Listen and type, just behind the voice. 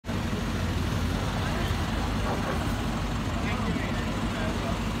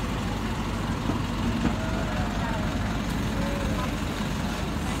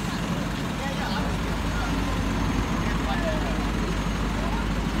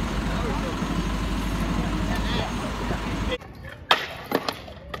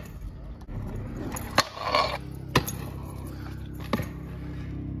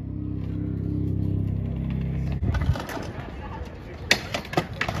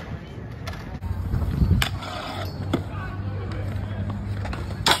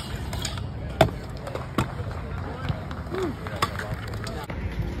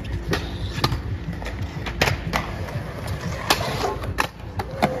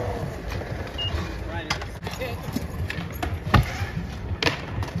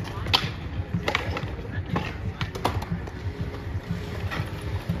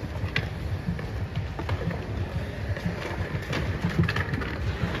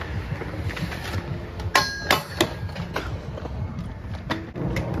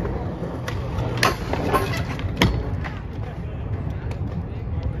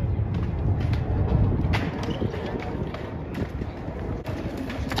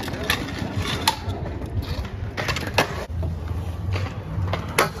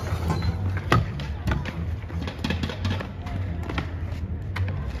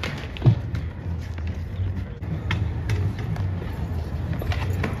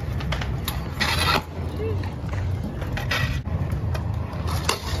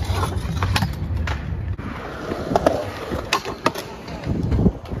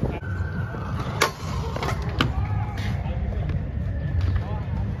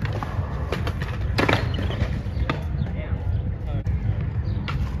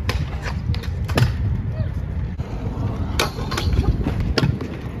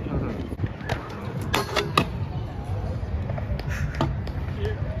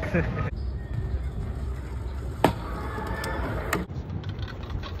I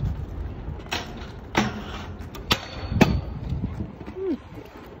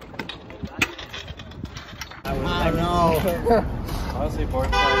know. Honestly, board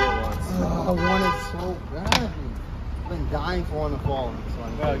fire once. I want it so badly. I've been dying for one to fall.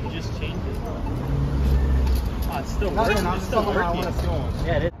 Bro, you just changed it. Oh, it's still Nothing, working. I'm It's just still talking about I working. want to see one.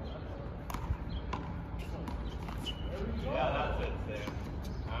 Yeah, it is. Yeah, that's it, Sam.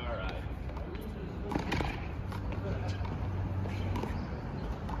 Alright.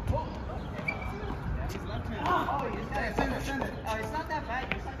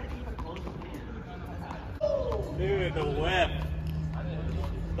 Dude, the whip.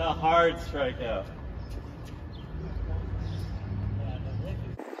 The hard strikeout.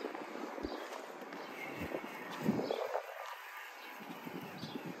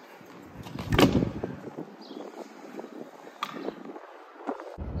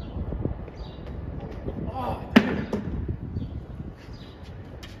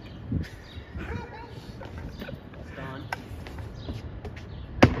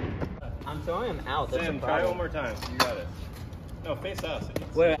 I'm throwing him out. That's Sam, the try problem. one more time. You got it. No, face us.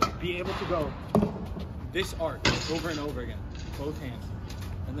 Wait, Be able to go this arc over and over again, both hands,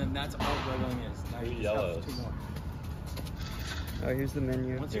 and then that's all dribbling is. Now you just yellows. have 2 more. oh, here's the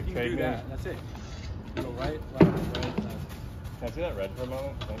menu. Once you Your can do trade that, that's it. Go right, left, right, left. Can I see that red for a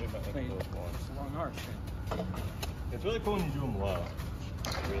moment? Don't get back Wait, into those ones. it's a long arc. It's really cool when you do them low.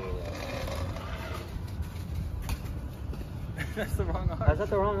 Really low. That's the wrong arc. How's that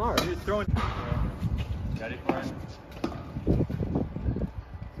the wrong arc? You're throwing. Ready for it?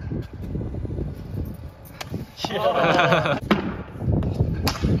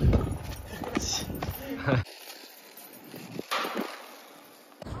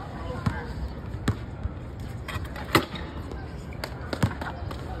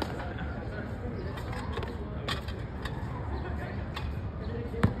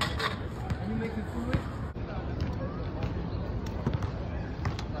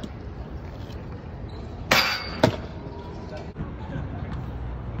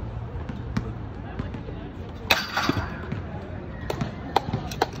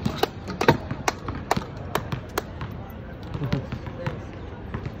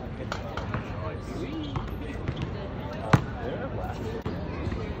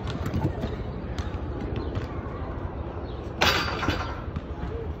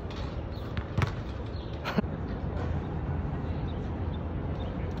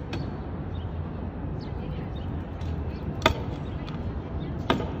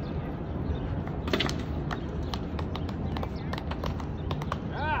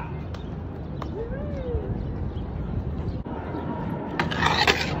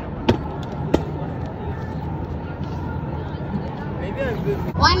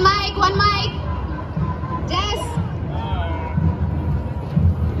 One mic, one mic. Yes.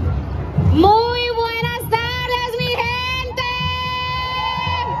 Muy buenas tardes, mi gente.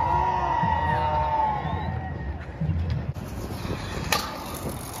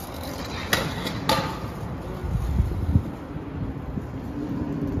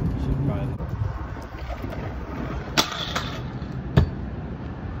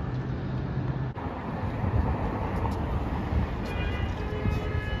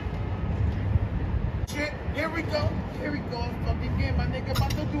 Shit, here we go. Here we go. Fucking game, my nigga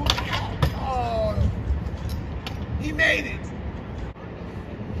about to do it. Oh, he made it.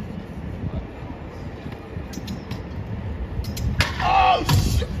 Oh,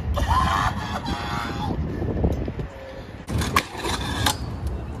 shit.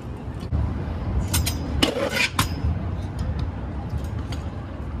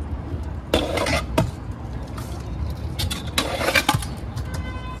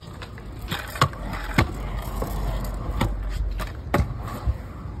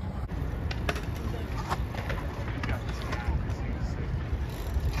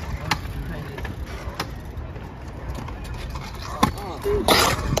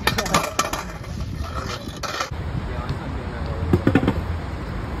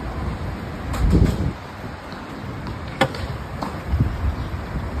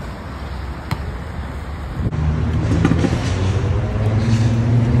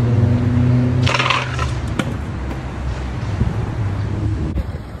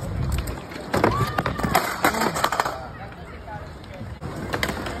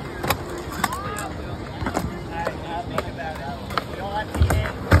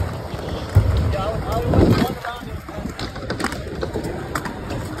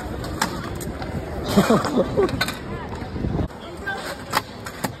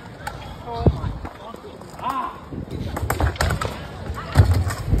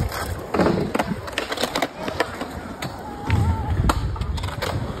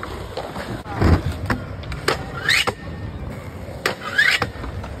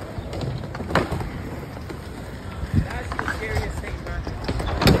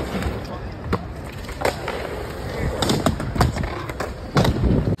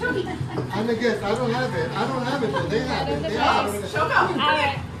 a gift. I don't have it. I don't have it, but they have it. They have it. All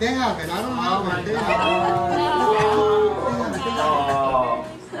right. They have it. I don't have it. They have it.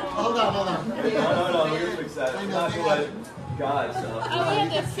 Hold on, hold on. No, we're gonna fix that. I I'm know, not they gonna have let it. God, so. Oh, we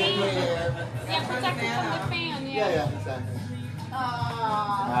have the fan. Yeah, protect it from the fan, Yeah, yeah, exactly.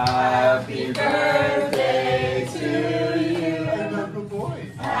 Happy birthday to you. Good boy.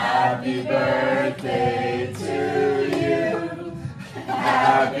 Happy birthday to you.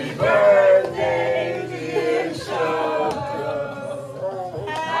 Happy birthday, dear Shoko.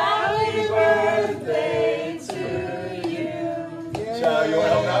 Happy birthday to you. Child, you want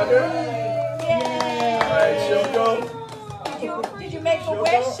to help out here? Yay! All right, Shoko. Did you make a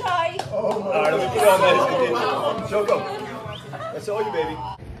wish, Shai? All right, let me put on that. Shoko. That's all you, baby.